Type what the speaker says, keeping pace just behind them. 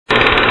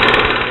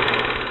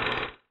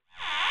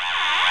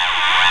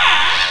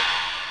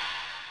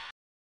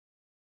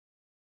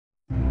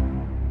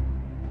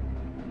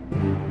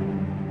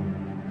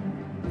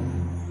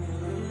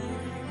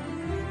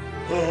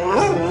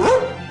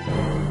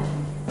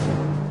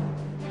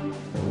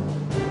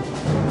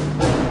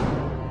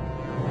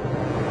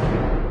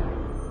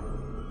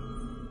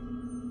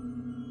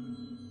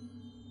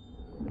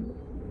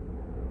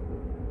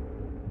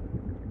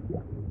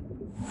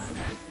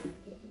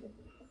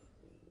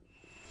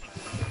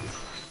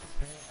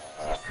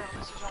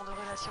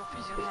nation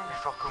fusionnelle. Plus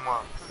fort que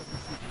moi.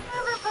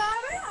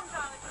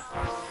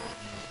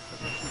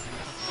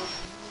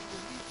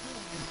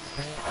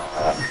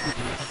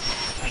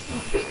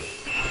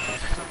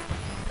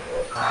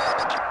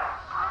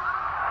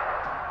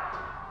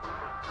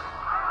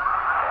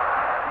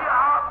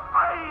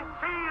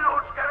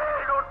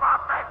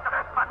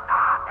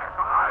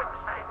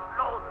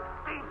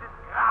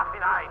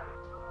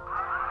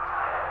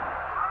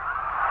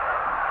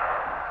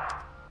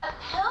 A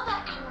pill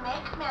that can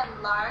make man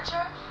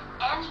larger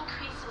and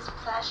increase his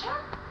pleasure?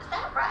 Is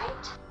that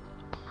right?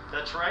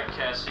 That's right,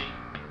 Cassie.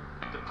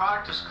 The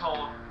product is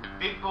called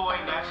Big Boy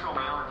Natural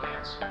Male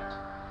Enhancement.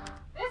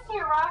 This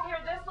here right here,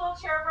 this little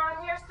cherub right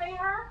here, see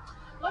her?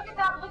 Look at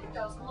that, look at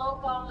those low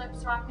ball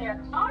lips right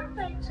there. Aren't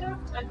they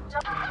just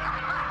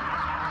adorable?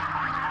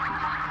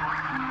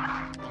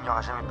 Il n'y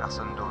aura jamais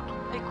personne d'autre.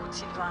 Écoute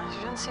Sylvain,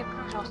 je ne sais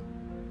plus où j'en suis.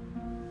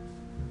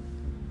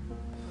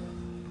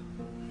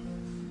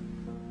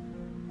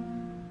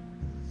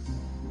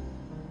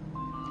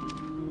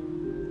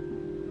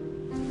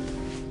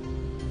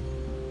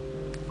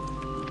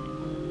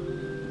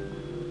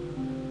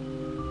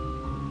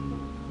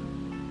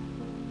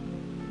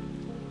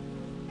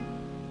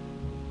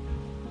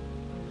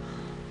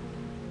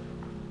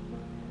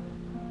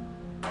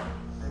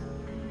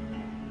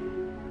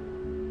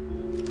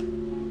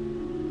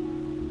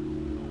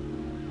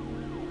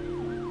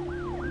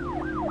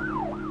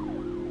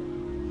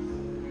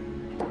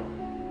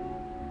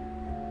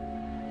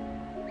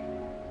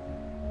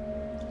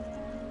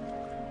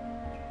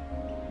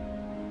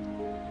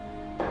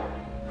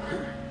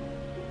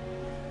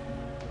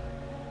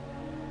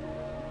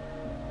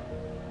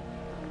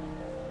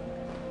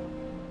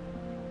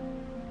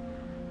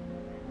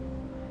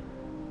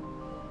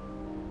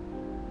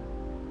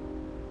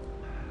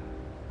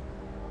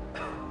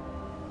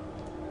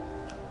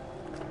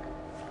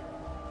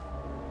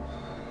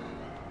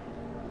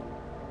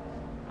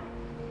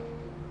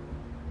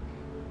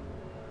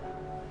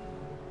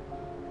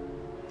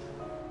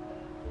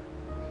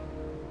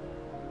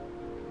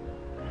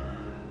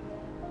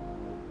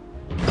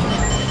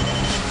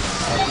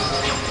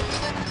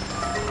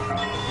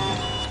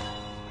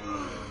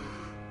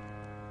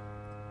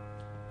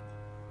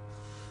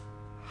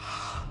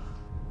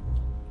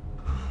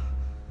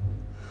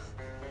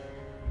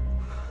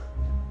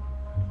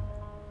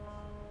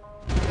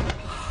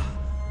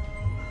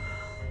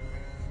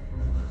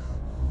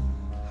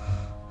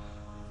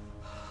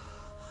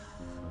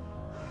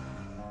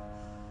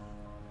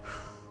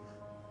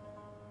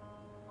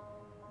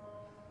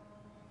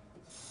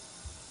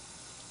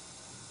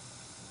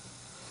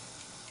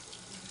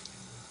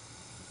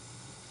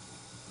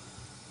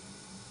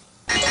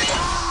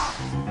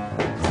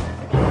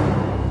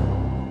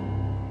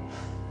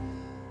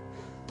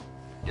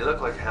 You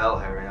look like hell,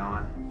 Harry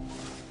Owen.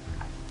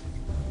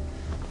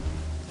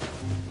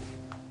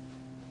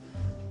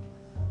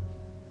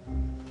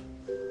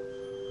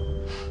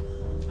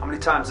 How many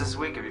times this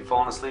week have you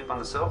fallen asleep on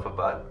the sofa,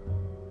 bud?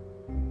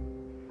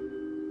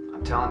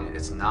 I'm telling you,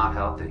 it's not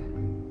healthy.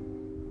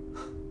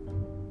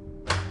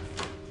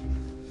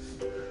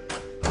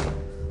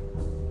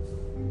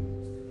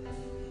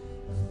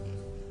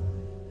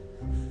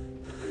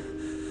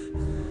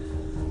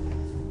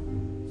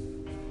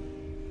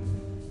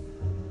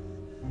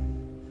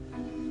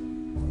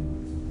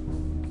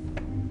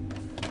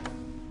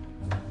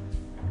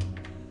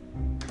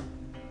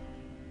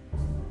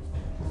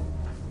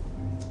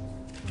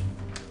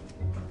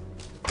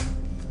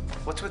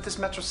 What's with this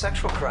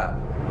metrosexual crap?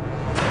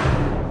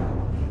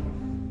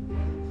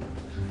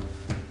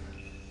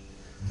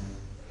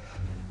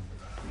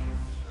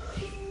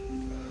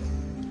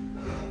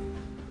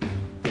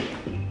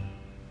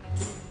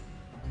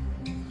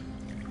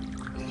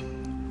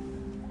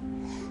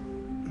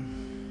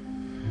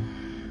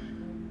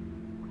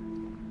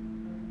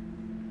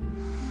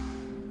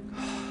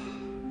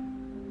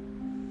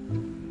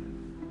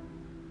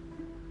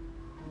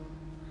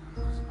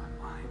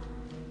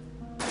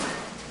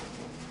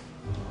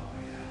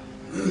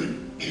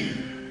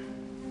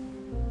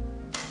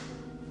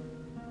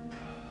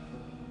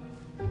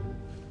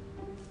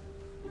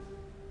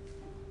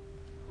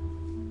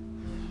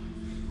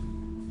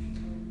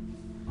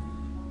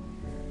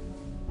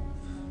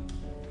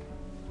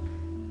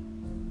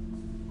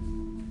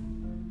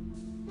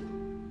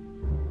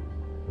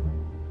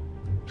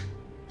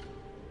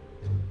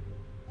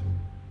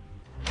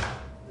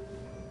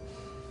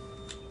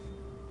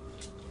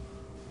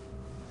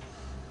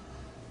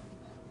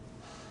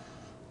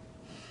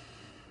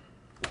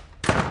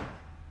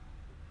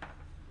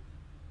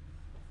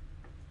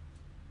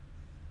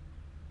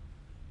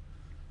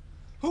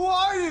 Who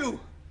are you?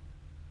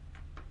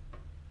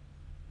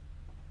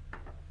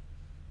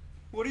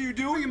 What are you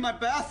doing in my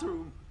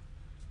bathroom?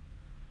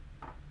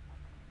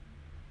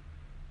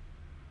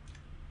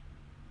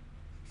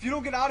 If you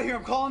don't get out of here,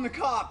 I'm calling the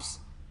cops.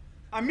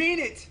 I mean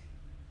it.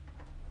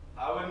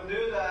 I wouldn't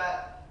do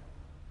that.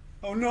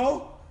 Oh,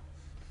 no?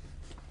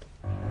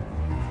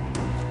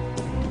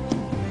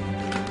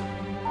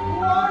 Who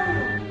are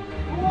you?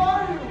 Who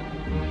are you?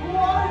 Who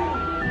are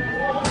you?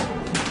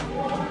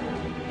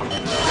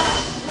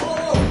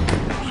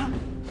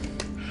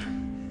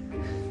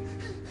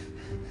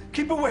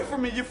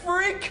 from me, you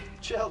freak!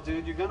 Chill,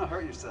 dude. You're gonna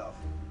hurt yourself.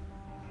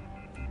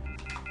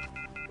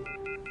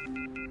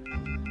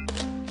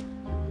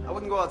 I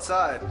wouldn't go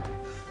outside.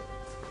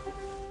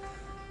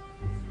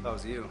 If that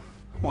was you.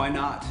 Why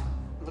not?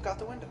 Look out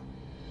the window.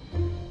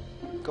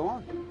 Go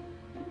on.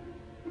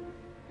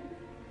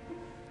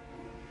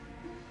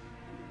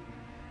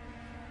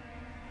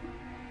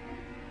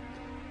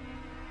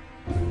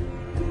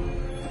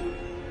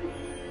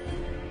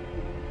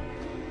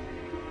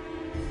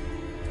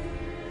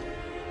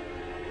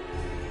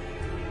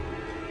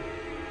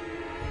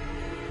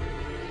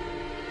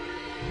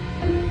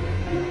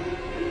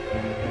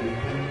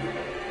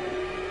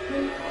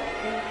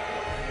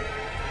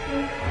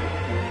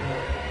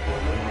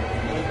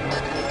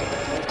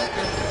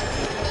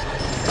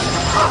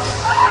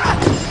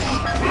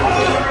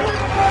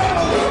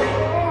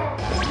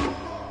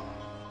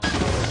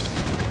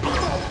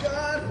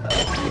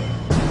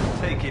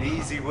 Take it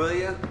easy, will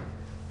you?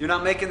 You're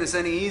not making this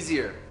any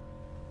easier.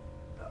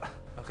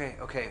 Okay,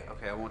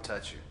 I won't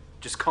touch you.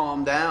 Just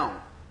calm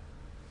down.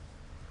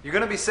 You're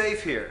gonna be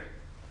safe here.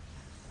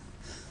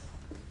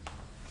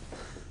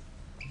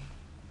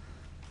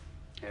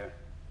 Here.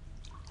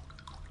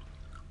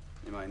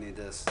 You might need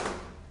this.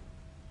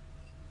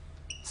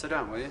 Sit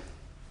down, will you?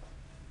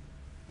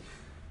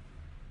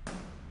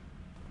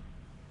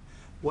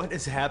 What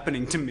is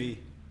happening to me?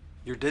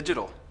 You're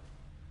digital.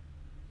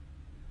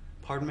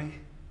 Pardon me?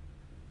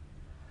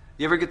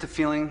 You ever get the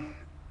feeling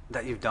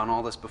that you've done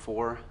all this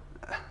before?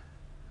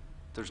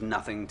 There's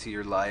nothing to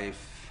your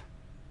life,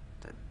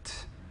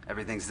 that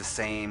everything's the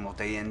same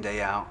day in,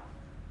 day out?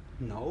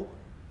 No.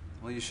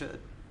 Well, you should.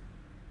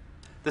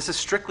 This is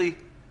strictly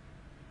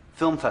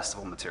film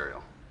festival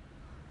material.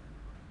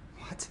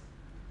 What?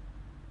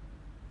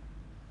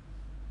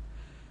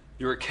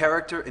 You're a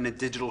character in a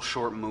digital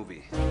short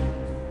movie.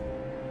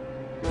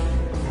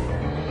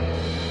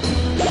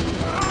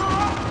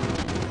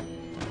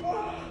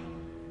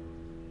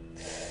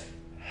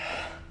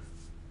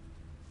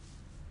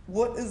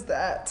 What is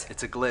that?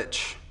 It's a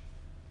glitch.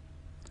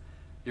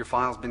 Your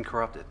file's been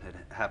corrupted. It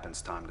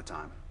happens time to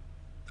time.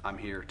 I'm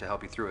here to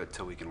help you through it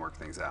till we can work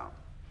things out.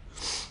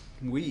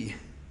 We?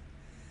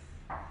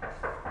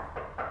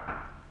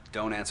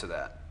 Don't answer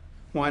that.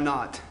 Why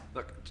not?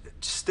 Look,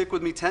 just stick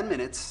with me 10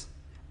 minutes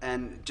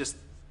and just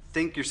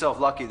think yourself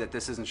lucky that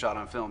this isn't shot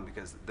on film,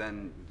 because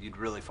then you'd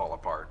really fall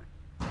apart.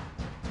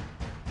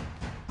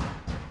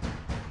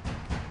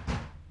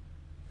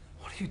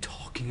 What are you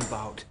talking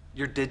about?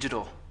 You're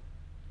digital.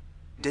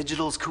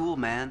 Digital's cool,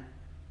 man.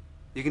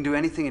 You can do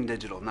anything in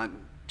digital, not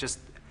just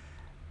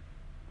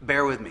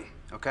bear with me,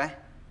 okay?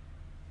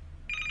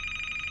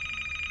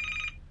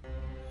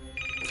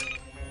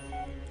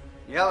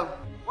 Yellow.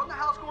 What the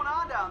hell's going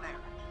on down there?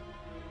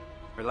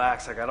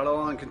 Relax, I got it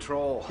all under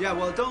control. Yeah,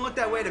 well, don't look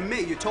that way to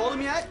me. You told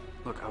him yet?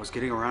 Look, I was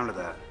getting around to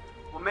that.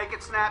 Well, make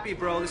it snappy,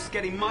 bro. This is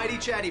getting mighty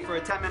chatty for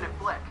a 10-minute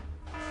flick.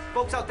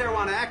 Folks out there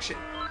want action.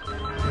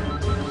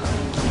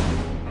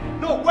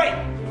 No, wait!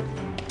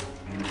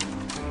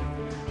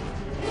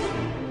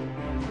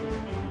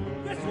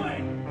 This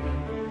way!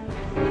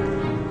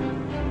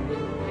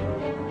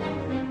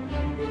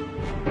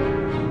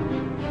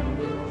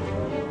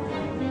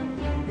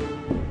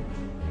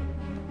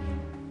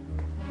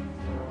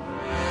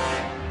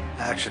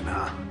 Action,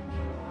 huh?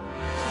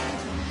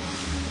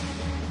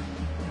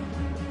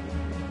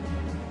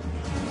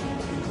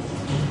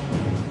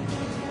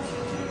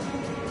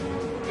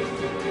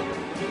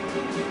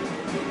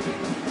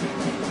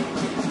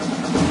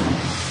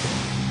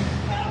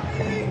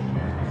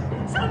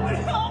 Somebody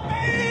help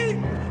me!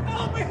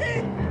 Help me!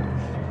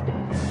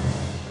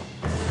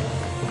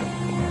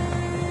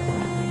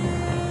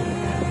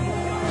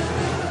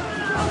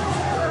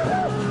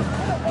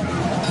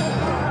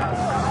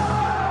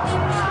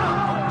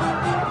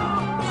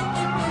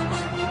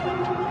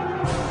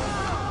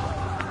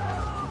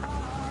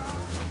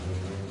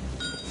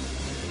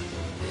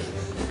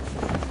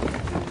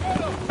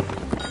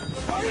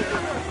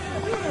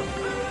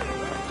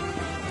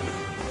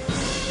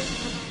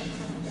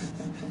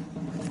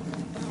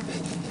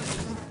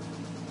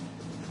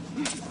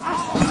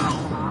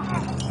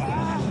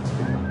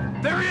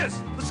 There he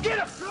is! Let's get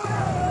him!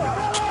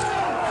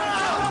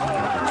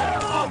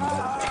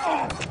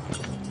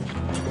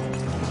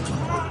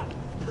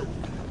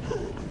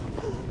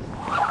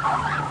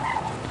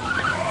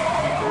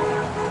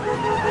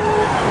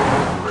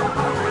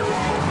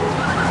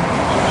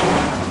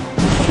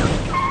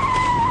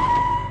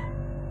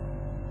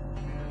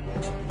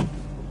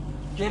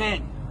 Get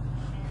in.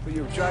 But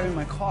you were driving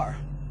my car.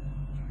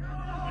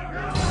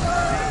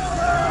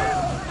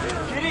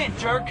 Get in,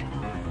 jerk!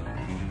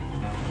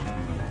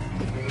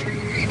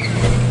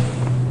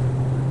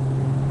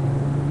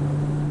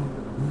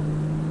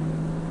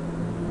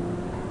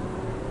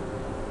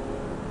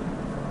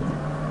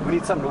 We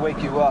need something to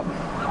wake you up.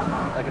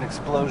 Like an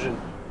explosion.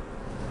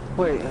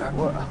 Wait,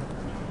 what?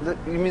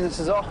 You mean this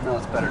is all? No,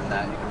 it's better than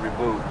that. You can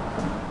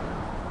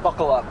reboot.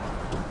 Buckle up.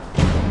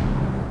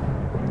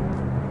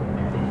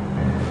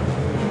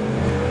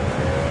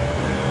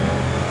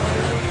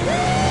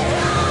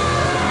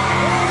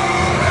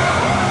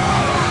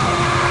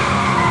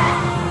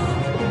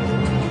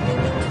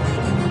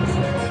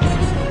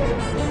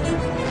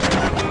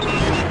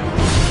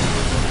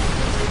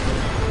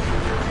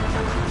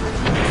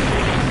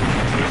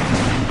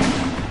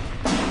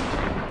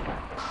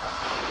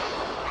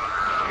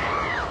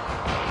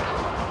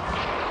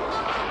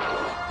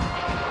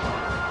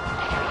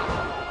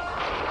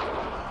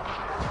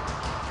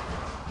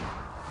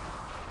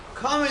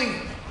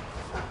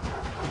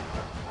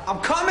 I'm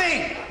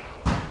coming!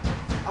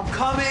 I'm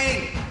coming!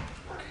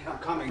 Okay, I'm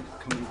coming.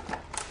 Coming.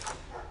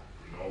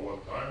 You know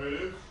what time it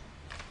is?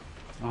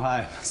 Oh,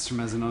 hi, Mr.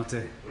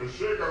 Mezzanotte. The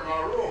shaker in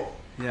my room.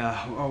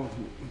 Yeah, oh,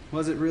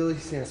 was it really?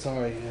 Yeah,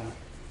 sorry, yeah.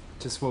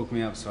 Just woke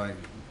me up, so it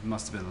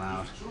must have been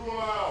loud. Too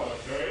loud,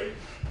 okay?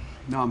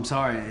 No, I'm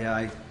sorry. Yeah,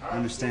 I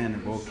understand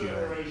it woke you.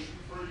 Consideration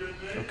for your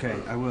name, Okay,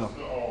 I will.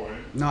 Mr.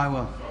 Owen. No, I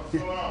will. Not so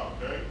loud,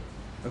 okay?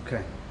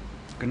 Okay.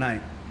 Good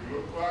night. You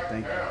look like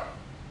Thank you. hell.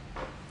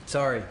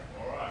 Sorry.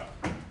 All right.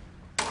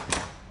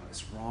 What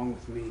is wrong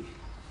with me?